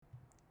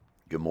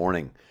Good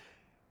morning.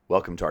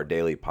 Welcome to our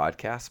daily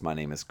podcast. My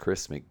name is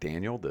Chris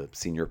McDaniel, the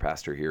senior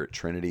pastor here at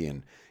Trinity,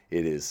 and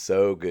it is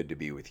so good to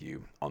be with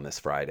you on this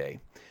Friday.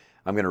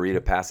 I'm going to read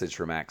a passage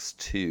from Acts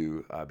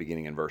 2,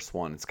 beginning in verse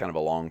 1. It's kind of a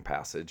long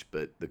passage,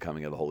 but the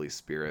coming of the Holy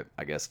Spirit,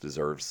 I guess,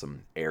 deserves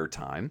some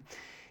airtime.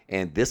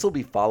 And this will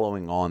be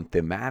following on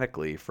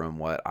thematically from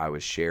what I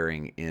was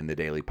sharing in the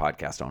daily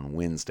podcast on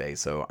Wednesday.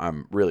 So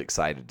I'm really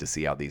excited to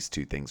see how these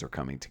two things are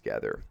coming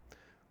together.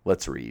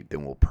 Let's read,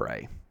 then we'll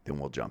pray, then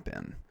we'll jump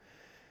in.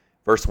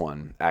 Verse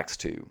 1, Acts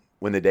 2.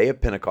 When the day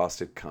of Pentecost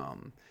had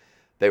come,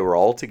 they were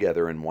all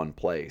together in one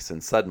place,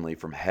 and suddenly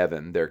from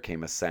heaven there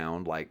came a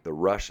sound like the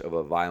rush of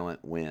a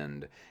violent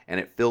wind, and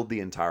it filled the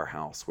entire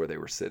house where they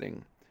were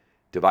sitting.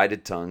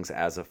 Divided tongues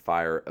as of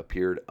fire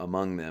appeared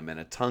among them,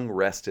 and a tongue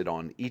rested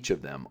on each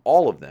of them.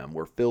 All of them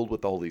were filled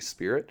with the Holy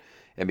Spirit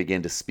and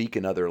began to speak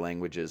in other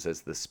languages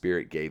as the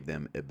Spirit gave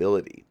them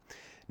ability.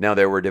 Now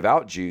there were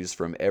devout Jews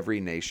from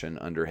every nation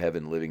under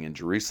heaven living in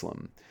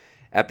Jerusalem.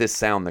 At this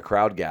sound the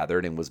crowd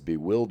gathered and was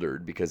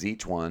bewildered because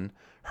each one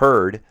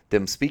heard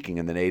them speaking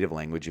in the native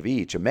language of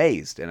each.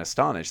 Amazed and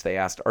astonished, they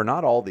asked, "Are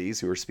not all these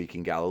who are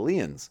speaking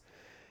Galileans?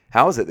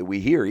 How is it that we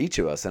hear each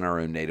of us in our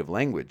own native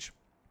language?"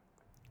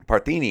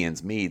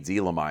 Parthians, Medes,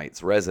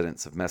 Elamites,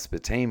 residents of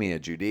Mesopotamia,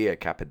 Judea,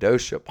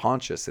 Cappadocia,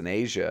 Pontus, and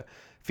Asia,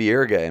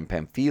 Phrygia and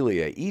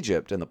Pamphylia,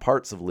 Egypt, and the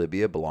parts of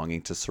Libya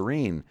belonging to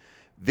Cyrene,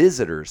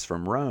 visitors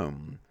from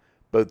Rome,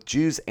 both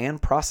Jews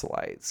and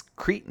proselytes,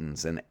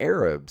 Cretans and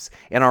Arabs.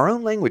 In our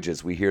own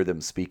languages we hear them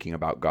speaking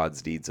about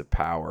God's deeds of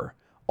power.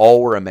 All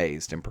were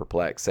amazed and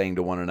perplexed, saying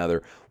to one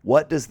another,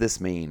 "What does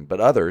this mean?" But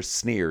others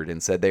sneered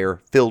and said, "They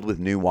are filled with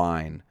new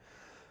wine."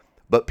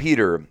 But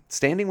Peter,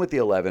 standing with the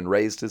 11,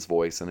 raised his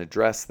voice and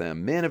addressed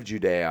them, "Men of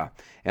Judea,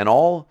 and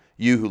all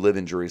you who live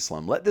in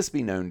Jerusalem, let this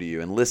be known to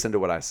you, and listen to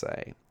what I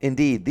say.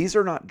 Indeed, these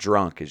are not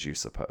drunk, as you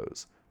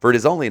suppose, for it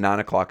is only 9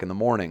 o'clock in the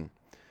morning.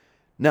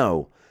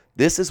 No,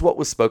 this is what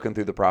was spoken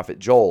through the prophet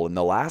Joel. In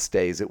the last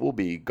days it will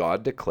be,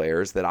 God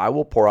declares, that I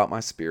will pour out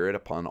my Spirit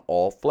upon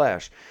all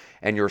flesh,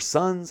 and your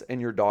sons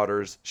and your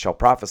daughters shall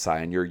prophesy,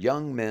 and your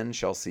young men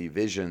shall see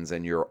visions,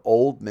 and your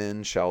old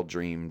men shall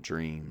dream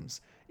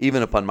dreams.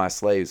 Even upon my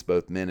slaves,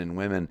 both men and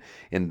women,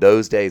 in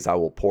those days I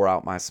will pour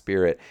out my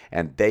Spirit,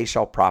 and they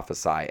shall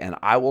prophesy, and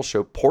I will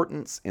show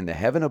portents in the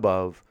heaven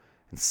above,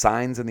 and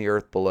signs in the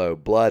earth below,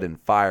 blood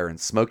and fire and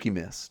smoky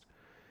mist.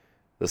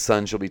 The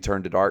sun shall be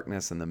turned to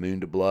darkness and the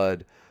moon to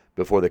blood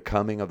before the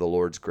coming of the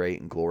Lord's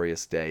great and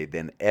glorious day.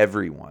 Then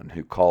everyone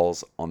who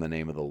calls on the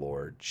name of the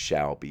Lord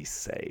shall be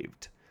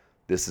saved."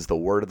 This is the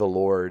word of the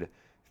Lord.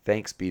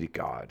 Thanks be to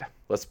God.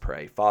 Let's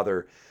pray.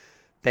 Father,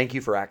 thank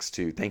you for Acts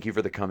 2. Thank you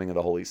for the coming of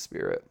the Holy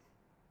Spirit.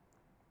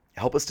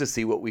 Help us to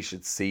see what we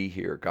should see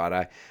here,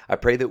 God. I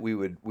pray that we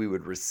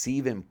would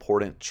receive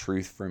important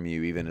truth from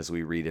you even as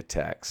we read a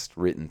text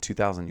written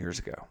 2,000 years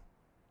ago.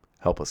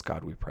 Help us,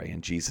 God, we pray.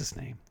 In Jesus'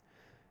 name.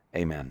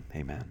 Amen.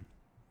 Amen.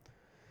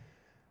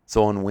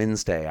 So on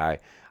Wednesday,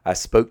 I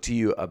spoke to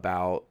you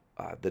about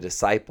the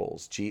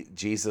disciples,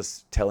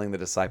 Jesus telling the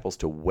disciples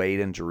to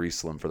wait in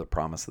Jerusalem for the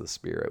promise of the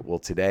Spirit. Well,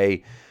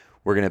 today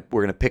we're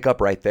gonna pick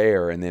up right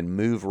there and then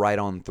move right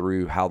on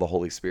through how the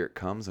Holy Spirit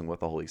comes and what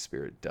the Holy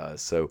Spirit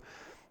does. So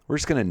we're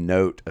just going to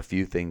note a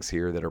few things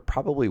here that are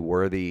probably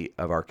worthy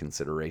of our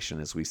consideration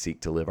as we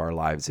seek to live our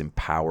lives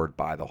empowered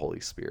by the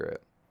Holy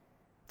Spirit.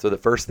 So the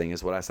first thing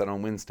is what I said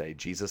on Wednesday.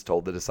 Jesus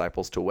told the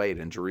disciples to wait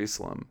in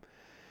Jerusalem.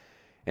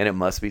 And it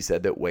must be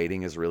said that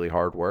waiting is really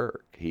hard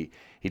work. He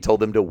told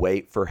them to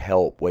wait for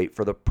help, wait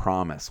for the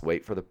promise,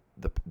 wait for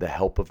the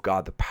help of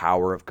God, the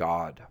power of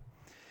God.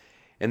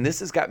 And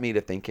this has got me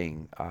to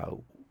thinking,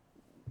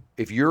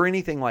 if you're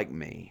anything like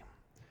me,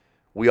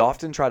 we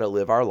often try to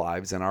live our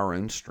lives in our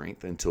own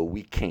strength until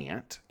we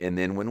can't. And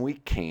then when we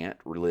can't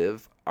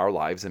live our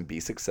lives and be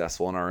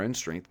successful in our own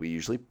strength, we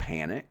usually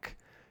panic,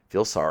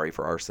 feel sorry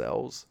for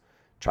ourselves,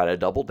 try to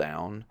double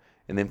down,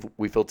 and then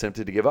we feel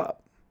tempted to give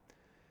up.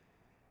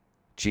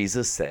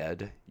 Jesus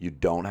said, you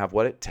don't have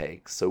what it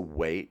takes, so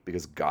wait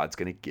because God's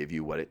going to give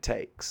you what it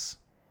takes.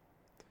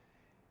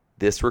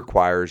 This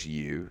requires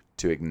you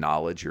to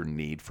acknowledge your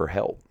need for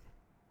help.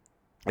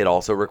 It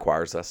also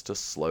requires us to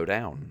slow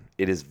down.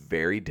 It is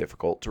very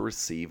difficult to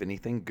receive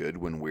anything good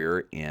when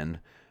we're in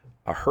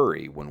a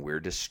hurry, when we're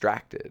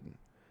distracted.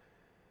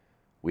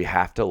 We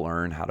have to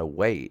learn how to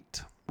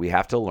wait. We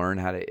have to learn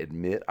how to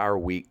admit our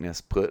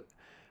weakness, put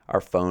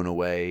our phone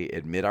away,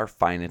 admit our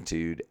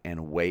finitude,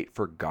 and wait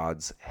for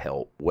God's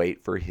help.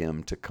 Wait for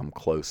Him to come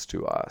close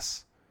to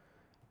us.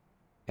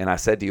 And I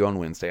said to you on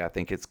Wednesday, I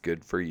think it's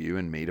good for you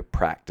and me to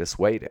practice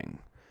waiting.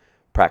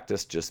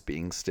 Practice just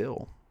being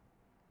still.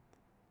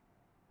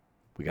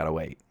 We got to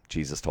wait.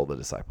 Jesus told the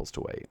disciples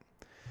to wait.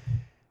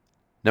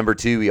 Number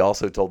 2, he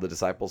also told the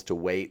disciples to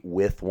wait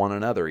with one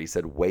another. He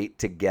said, wait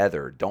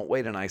together. Don't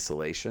wait in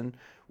isolation.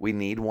 We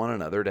need one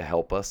another to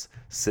help us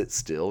sit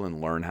still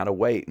and learn how to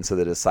wait. And so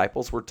the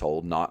disciples were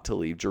told not to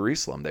leave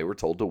Jerusalem. They were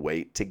told to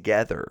wait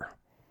together.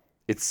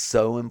 It's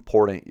so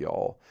important,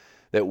 y'all,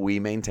 that we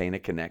maintain a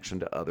connection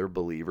to other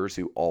believers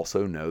who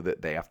also know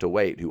that they have to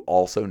wait, who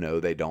also know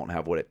they don't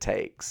have what it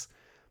takes.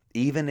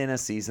 even in a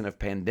season of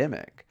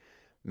pandemic.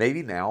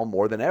 Maybe now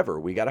more than ever,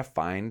 we got to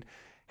find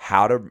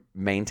how to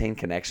maintain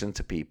connection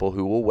to people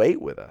who will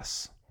wait with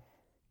us.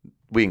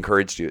 We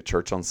encouraged you at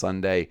church on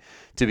Sunday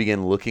to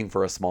begin looking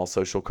for a small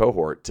social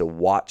cohort, to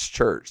watch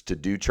church, to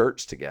do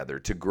church together,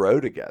 to grow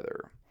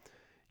together.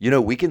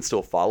 We can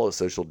still follow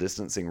social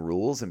distancing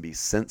rules and be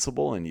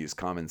sensible and use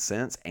common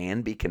sense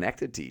and be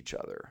connected to each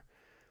other.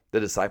 The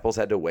disciples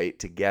had to wait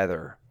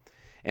together.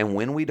 And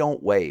when we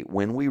don't wait,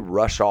 when we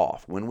rush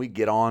off, when we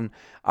get on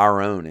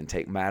our own and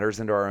take matters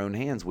into our own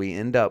hands, we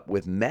end up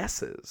with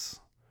messes.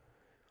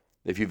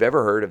 If you've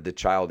ever heard of the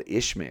child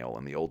Ishmael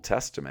in the Old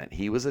Testament,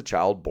 he was a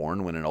child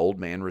born when an old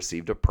man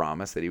received a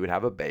promise that he would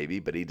have a baby,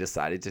 but he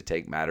decided to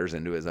take matters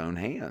into his own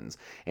hands.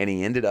 And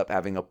he ended up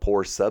having a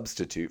poor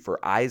substitute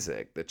for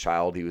Isaac, the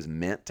child he was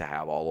meant to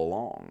have all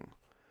along.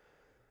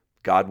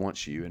 God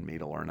wants you and me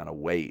to learn how to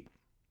wait.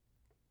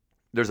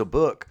 There's a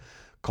book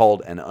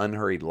called An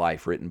Unhurried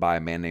Life, written by a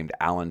man named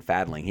Alan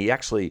Fadling. He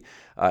actually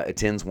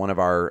attends one of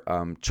our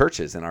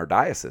churches in our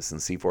diocese in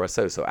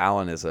C4SO. So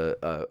Alan is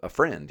a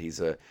friend.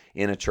 He's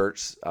in a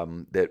church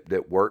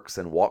that works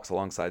and walks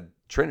alongside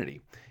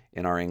Trinity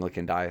in our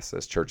Anglican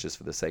diocese, Churches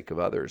for the Sake of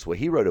Others. Well,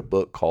 he wrote a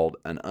book called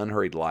An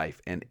Unhurried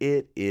Life, and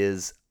it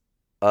is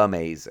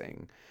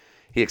amazing.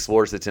 He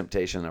explores the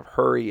temptation of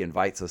hurry,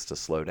 invites us to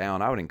slow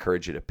down. I would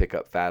encourage you to pick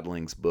up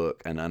Fadling's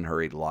book, An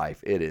Unhurried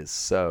Life. It is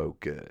so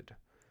good.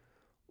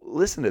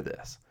 Listen to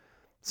this.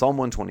 Psalm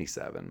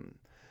 127.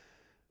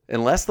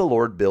 Unless the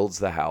Lord builds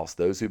the house,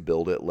 those who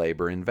build it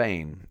labor in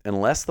vain.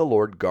 Unless the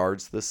Lord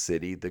guards the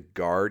city, the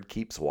guard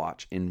keeps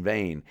watch in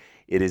vain.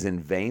 It is in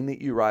vain that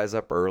you rise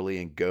up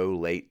early and go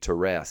late to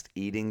rest,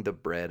 eating the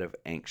bread of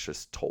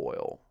anxious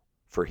toil,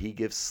 for he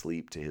gives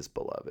sleep to his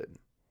beloved.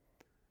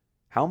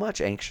 How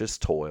much anxious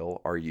toil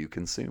are you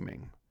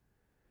consuming?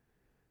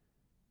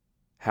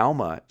 How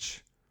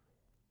much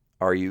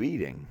are you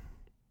eating?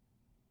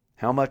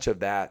 How much of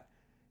that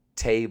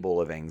table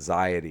of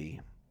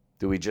anxiety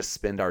do we just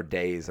spend our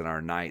days and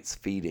our nights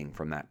feeding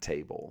from that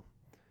table?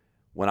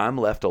 When I'm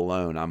left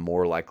alone, I'm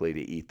more likely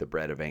to eat the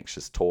bread of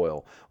anxious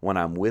toil. When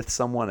I'm with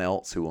someone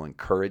else who will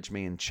encourage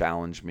me and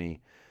challenge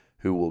me,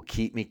 who will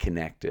keep me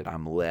connected,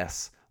 I'm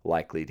less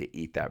likely to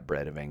eat that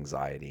bread of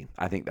anxiety.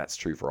 I think that's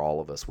true for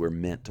all of us. We're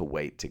meant to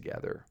wait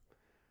together.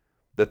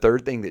 The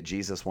third thing that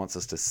Jesus wants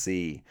us to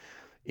see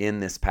in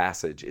this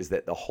passage is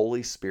that the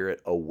Holy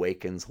Spirit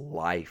awakens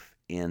life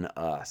in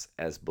us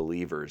as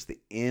believers, the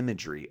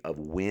imagery of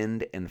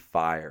wind and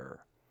fire.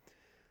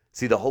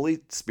 See, the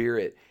Holy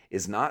Spirit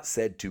is not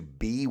said to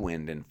be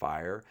wind and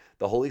fire.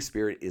 The Holy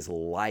Spirit is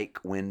like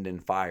wind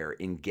and fire,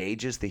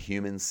 engages the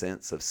human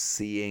sense of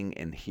seeing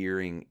and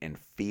hearing and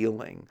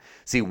feeling.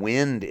 See,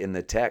 wind in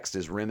the text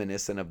is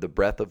reminiscent of the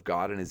breath of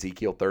God in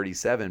Ezekiel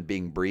 37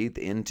 being breathed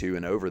into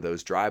and over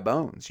those dry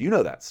bones. You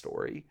know that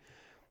story.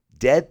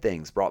 Dead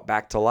things brought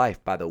back to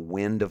life by the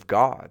wind of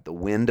God, the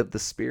wind of the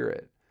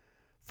Spirit.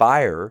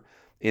 Fire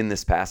in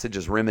this passage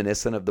is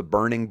reminiscent of the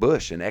burning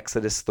bush in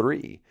Exodus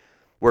 3,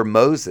 where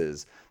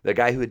Moses, the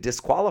guy who had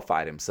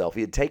disqualified himself,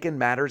 he had taken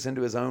matters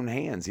into his own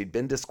hands. He'd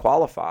been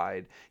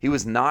disqualified. He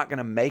was not going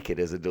to make it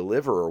as a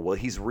deliverer. Well,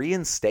 he's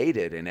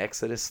reinstated in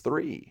Exodus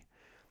 3.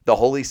 The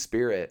Holy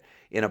Spirit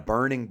in a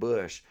burning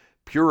bush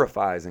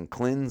purifies and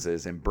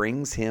cleanses and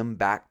brings him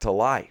back to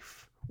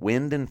life.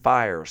 Wind and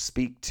fire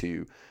speak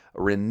to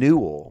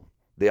renewal,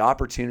 the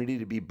opportunity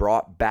to be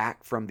brought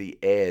back from the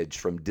edge,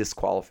 from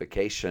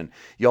disqualification.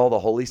 Y'all, the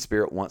Holy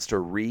Spirit wants to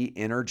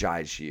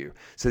re-energize you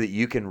so that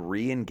you can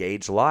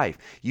re-engage life.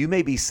 You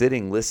may be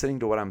sitting listening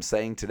to what I'm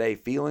saying today,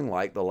 feeling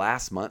like the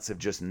last months have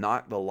just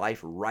knocked the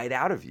life right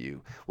out of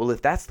you. Well,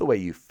 if that's the way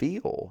you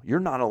feel, you're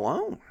not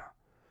alone.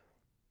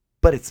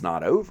 But it's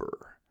not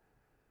over.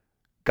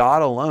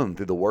 God alone,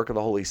 through the work of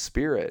the Holy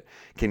Spirit,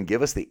 can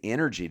give us the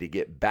energy to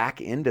get back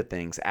into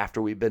things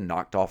after we've been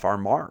knocked off our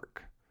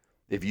mark.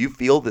 If you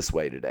feel this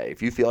way today,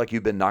 if you feel like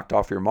you've been knocked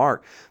off your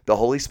mark, the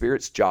Holy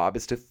Spirit's job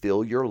is to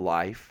fill your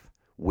life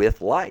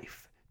with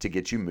life, to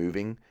get you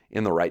moving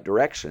in the right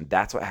direction.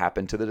 That's what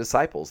happened to the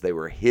disciples. They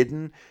were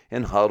hidden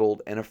and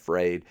huddled and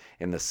afraid,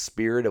 and the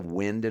spirit of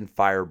wind and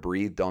fire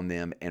breathed on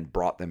them and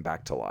brought them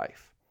back to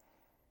life.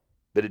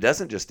 But it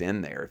doesn't just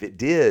end there. If it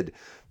did,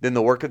 then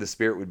the work of the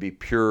Spirit would be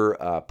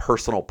pure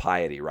personal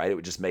piety, right? It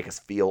would just make us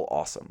feel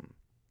awesome.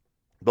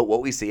 But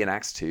what we see in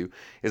Acts 2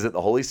 is that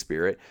the Holy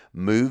Spirit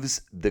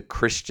moves the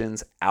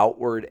Christians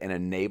outward and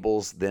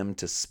enables them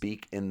to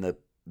speak in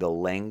the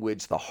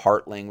language, the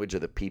heart language of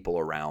the people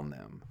around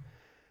them.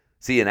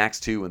 See, in Acts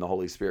 2, when the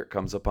Holy Spirit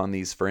comes upon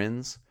these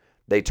friends,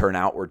 they turn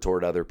outward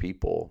toward other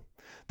people.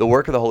 The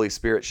work of the Holy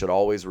Spirit should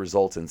always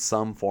result in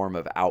some form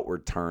of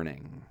outward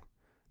turning.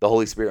 The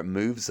Holy Spirit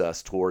moves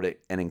us toward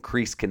an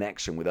increased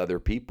connection with other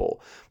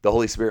people. The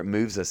Holy Spirit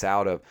moves us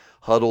out of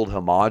huddled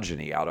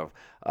homogeny, out of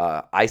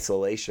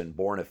isolation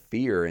born of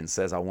fear, and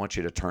says, I want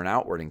you to turn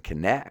outward and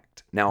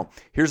connect. Now,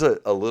 here's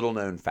a little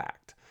known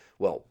fact.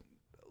 Well,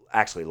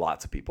 actually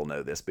lots of people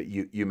know this, but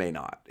you may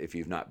not if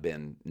you've not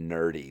been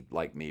nerdy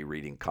like me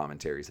reading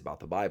commentaries about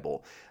the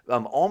Bible.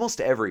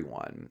 Almost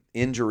everyone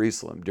in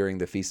Jerusalem during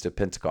the Feast of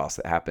Pentecost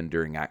that happened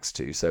during Acts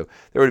 2, so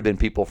there would have been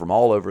people from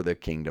all over the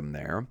kingdom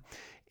there.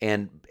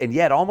 And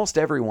yet almost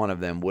every one of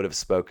them would have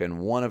spoken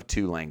one of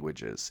two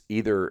languages,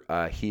 either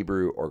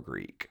Hebrew or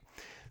Greek.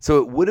 So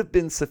it would have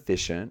been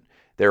sufficient,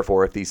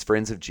 therefore, if these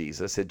friends of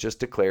Jesus had just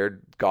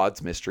declared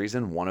God's mysteries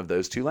in one of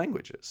those two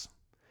languages.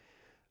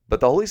 But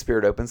the Holy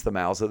Spirit opens the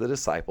mouths of the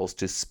disciples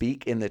to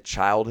speak in the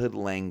childhood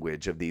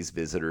language of these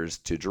visitors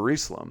to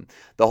Jerusalem.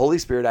 The Holy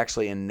Spirit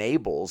actually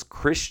enables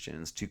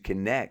Christians to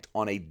connect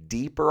on a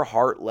deeper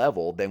heart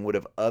level than would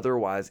have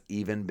otherwise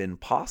even been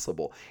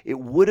possible. It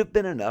would have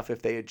been enough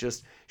if they had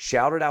just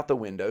shouted out the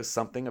window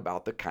something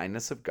about the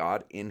kindness of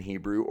God in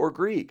Hebrew or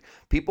Greek.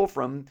 People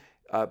from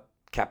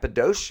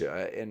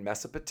Cappadocia in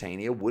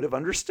Mesopotamia would have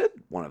understood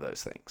one of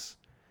those things.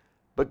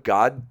 But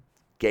God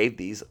gave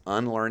these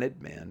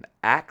unlearned men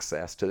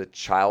access to the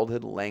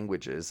childhood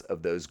languages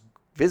of those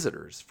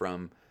visitors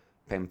from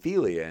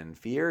Pamphylia and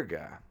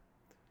Phrygia,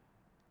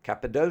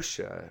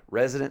 Cappadocia,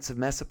 residents of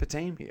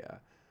Mesopotamia.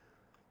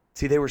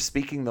 See, they were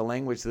speaking the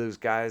language those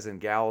guys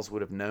and gals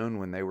would have known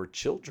when they were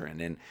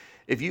children. And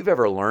if you've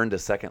ever learned a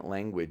second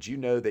language, you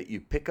know that you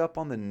pick up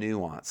on the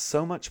nuance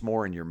so much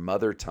more in your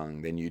mother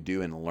tongue than you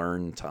do in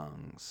learned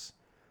tongues.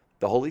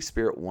 The Holy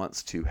Spirit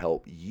wants to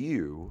help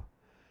you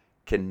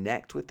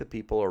connect with the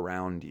people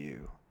around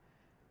you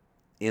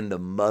in the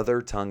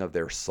mother tongue of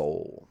their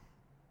soul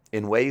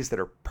in ways that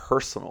are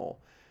personal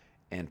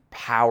and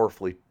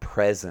powerfully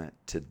present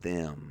to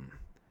them.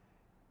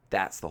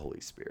 That's the Holy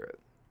Spirit.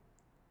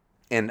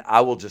 And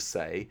I will just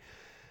say,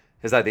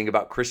 as I think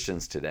about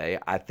Christians today,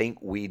 I think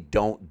we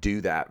don't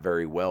do that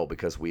very well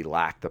because we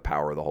lack the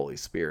power of the Holy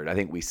Spirit. I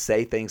think we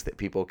say things that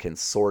people can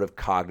sort of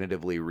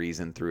cognitively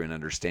reason through and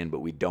understand,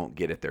 but we don't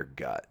get at their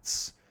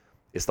guts.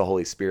 It's the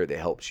Holy Spirit that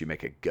helps you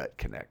make a gut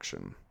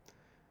connection.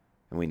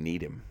 And we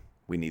need him.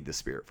 We need the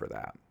Spirit for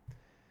that.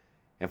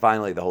 And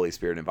finally, the Holy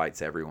Spirit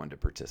invites everyone to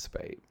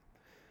participate.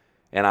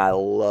 And I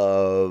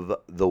love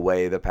the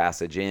way the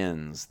passage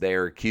ends.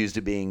 They're accused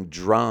of being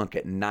drunk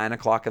at 9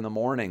 o'clock in the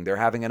morning. They're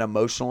having an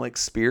emotional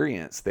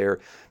experience. They're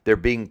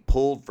being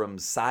pulled from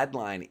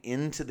sideline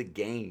into the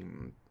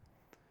game.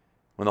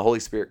 When the Holy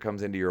Spirit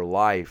comes into your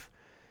life,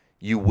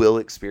 you will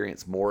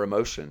experience more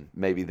emotion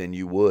maybe than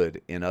you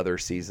would in other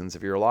seasons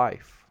of your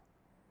life.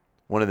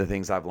 One of the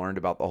things I've learned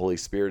about the Holy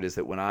Spirit is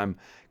that when I'm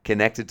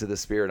connected to the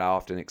Spirit, I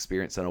often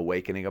experience an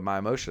awakening of my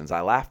emotions.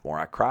 I laugh more,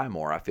 I cry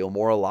more, I feel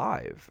more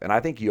alive. And I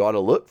think you ought to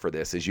look for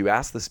this. As you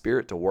ask the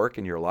Spirit to work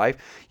in your life,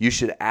 you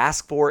should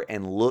ask for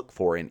and look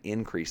for an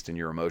increase in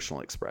your emotional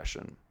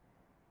expression.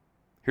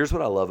 Here's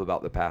what I love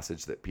about the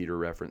passage that Peter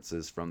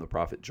references from the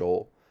prophet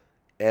Joel.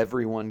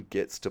 Everyone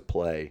gets to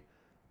play,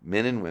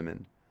 men and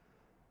women,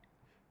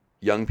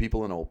 young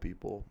people and old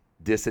people,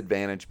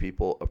 disadvantaged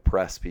people,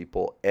 oppressed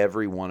people.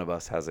 Every one of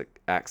us has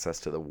access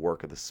to the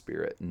work of the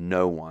Spirit.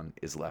 No one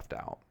is left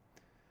out.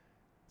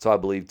 So I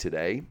believe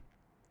today,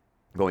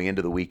 going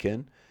into the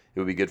weekend, it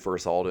would be good for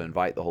us all to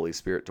invite the Holy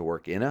Spirit to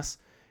work in us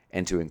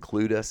and to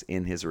include us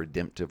in his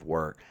redemptive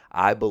work.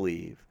 I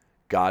believe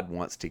God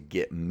wants to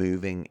get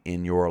moving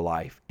in your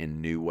life in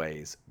new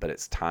ways, but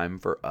it's time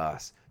for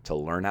us to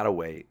learn how to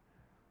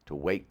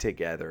wait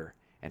together,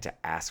 and to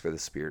ask for the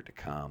Spirit to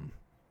come.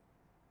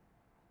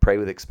 Pray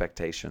with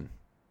expectation.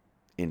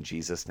 In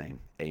Jesus'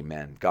 name,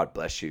 amen. God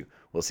bless you.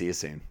 We'll see you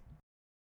soon.